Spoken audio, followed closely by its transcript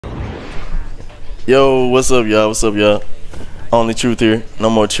Yo, what's up, y'all? What's up, y'all? Only truth here. No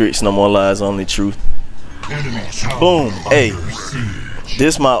more tricks, no more lies, only truth. Boom. Hey,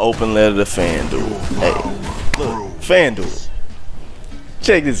 this my open letter to FanDuel. Hey, look, FanDuel.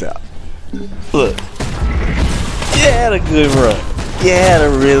 Check this out. Look, you had a good run. You had a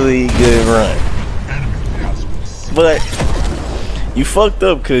really good run. But you fucked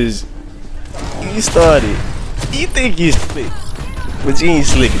up because you started. You think you slick, but you ain't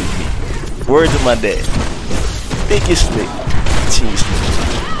slick as me. Words of my dad. Think you slick, but you ain't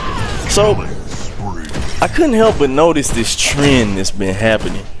slick. So I couldn't help but notice this trend that's been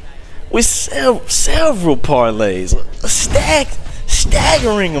happening with several parlays, a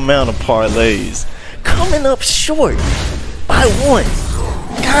staggering amount of parlays coming up short by one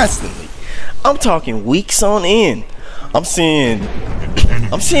constantly. I'm talking weeks on end. I'm seeing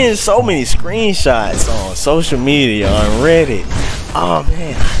so many screenshots on social media, on Reddit. Oh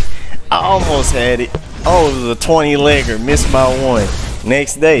man, I almost had it. Oh, it was a 20-legger, missed by one.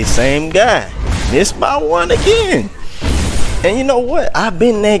 Next day, same guy, missed by one again. And you know what? I've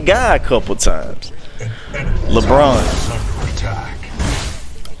been that guy a couple times. LeBron.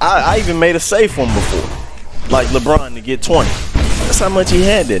 I even made a safe one before. Like LeBron to get 20. That's how much he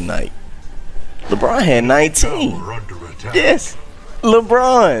had that night. LeBron had 19. Yes.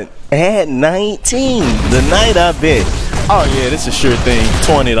 LeBron had 19 the night I bet. Oh yeah, this is a sure thing.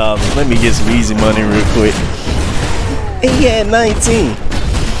 $20. Let me get some easy money real quick. And he had 19.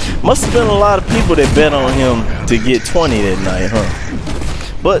 Must have been a lot of people that bet on him to get 20 that night, huh?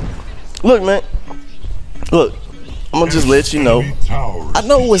 But look, man. Look, I'm gonna just let you know. I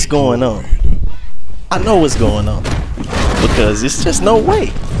know what's going on. I know what's going on. Because it's just no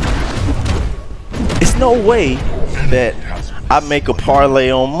way. It's no way that I make a parlay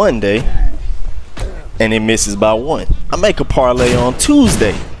on Monday and it misses by one. I make a parlay on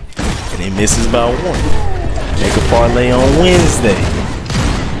Tuesday and it misses by one. Make a parlay on Wednesday.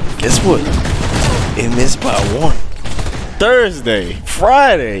 Guess what? It missed by one. Thursday,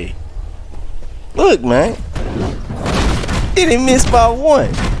 Friday. Look, man. It didn't miss by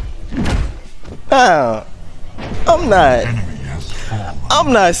one. Now, I'm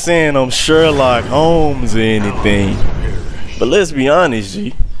not saying I'm Sherlock Holmes or anything, but let's be honest,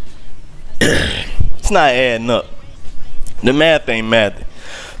 G. It's not adding up. The math ain't mathing.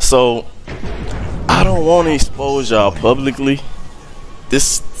 So I don't want to expose y'all publicly.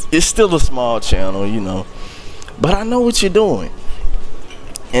 This is still a small channel, you know, but I know what you're doing,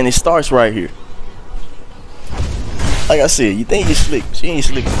 and it starts right here. Like I said, you think you're slick, she ain't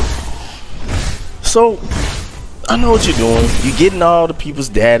slick. So I know what you're doing. You're getting all the people's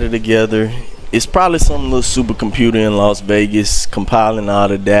data together. It's probably some little supercomputer in Las Vegas compiling all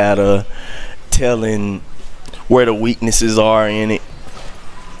the data, telling where the weaknesses are in it,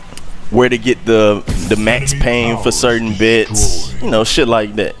 where to get the max pain for certain bets, you know, shit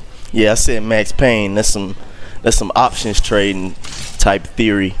like that. Yeah, I said max pain. That's some options trading type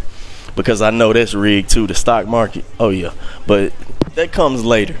theory, because I know that's rigged too, the stock market. Oh yeah, but that comes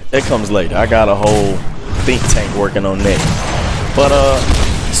later. That comes later. I got a whole think tank working on that. But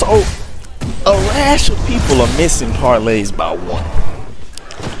so a rash of people are missing parlays by one.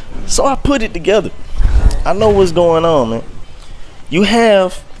 So I put it together. I know what's going on, man. You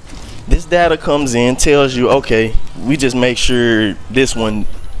have this data comes in, tells you, okay, we just make sure this one,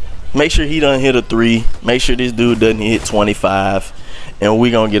 make sure he done hit a 3, make sure this dude doesn't hit 25, and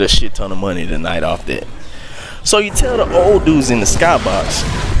we gonna get a shit ton of money tonight off that. So you tell the old dudes in the skybox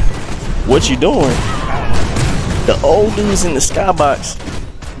what you doing. The old dudes in the skybox,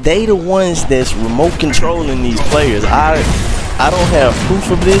 they the ones that's remote controlling these players. I don't have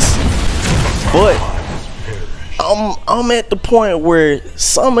proof of this, but I'm at the point where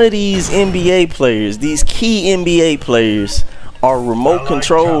some of these NBA players, these key NBA players, are remote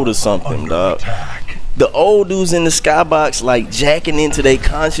controlled or something, dog. The old dudes in the skybox, like jacking into their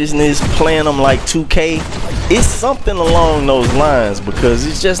consciousness, playing them like 2K. It's something along those lines, because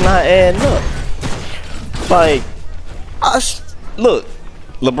it's just not adding up. Like, look,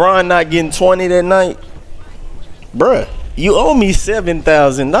 LeBron not getting 20 that night, bruh. You owe me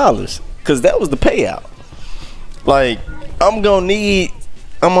 $7,000, cause that was the payout. Like, I'm gonna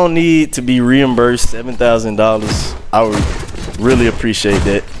need to be reimbursed $7,000. I would really appreciate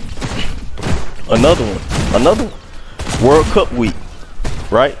that. Another one, World Cup week,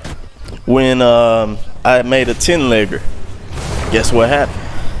 right? When I made a 10-legger, guess what happened?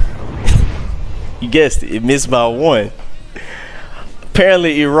 You guessed it, it missed by one.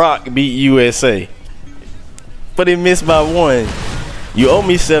 Apparently Iraq beat USA, but it missed by one. You owe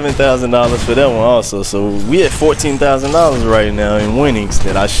me $7,000 for that one also. So we at $14,000 right now in winnings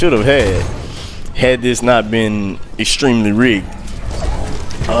that I should have had. had this not been extremely rigged.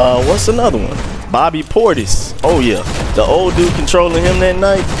 What's another one? Bobby Portis. Oh yeah, the old dude controlling him that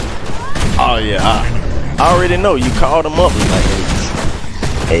night. Oh yeah, I already know. You called him up and like,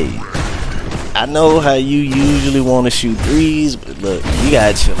 hey, I know how you usually want to shoot threes, but look, you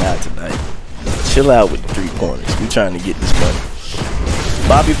gotta chill out tonight. Chill out with the 3-pointers. We trying to get this money.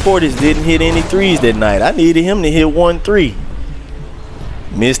 Bobby Portis didn't hit any threes that night. I needed him to hit 1 3.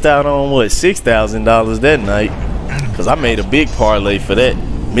 Missed out on what, $6,000 that night, because I made a big parlay for that.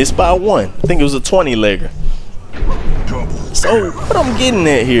 Missed by 1. I think it was a 20-legger. So what I'm getting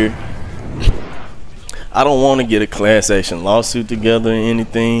at here, I don't want to get a class action lawsuit together or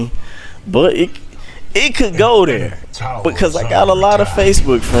anything, but it could go there because I got a lot of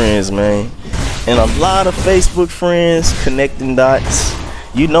Facebook friends, man, and a lot of Facebook friends connecting dots.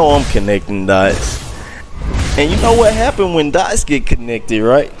 You know I'm connecting dots. And you know what happened when dots get connected,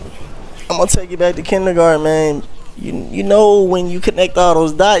 right? I'm gonna take you back to kindergarten, man. You know when you connect all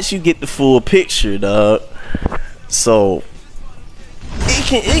those dots, you get the full picture, dog. So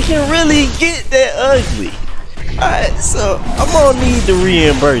it can really get that ugly. Alright, so I'm gonna need the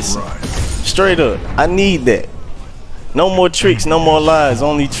reimbursement. Straight up, I need that. No more tricks, no more lies,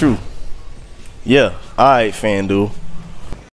 only truth. Yeah, alright, FanDuel.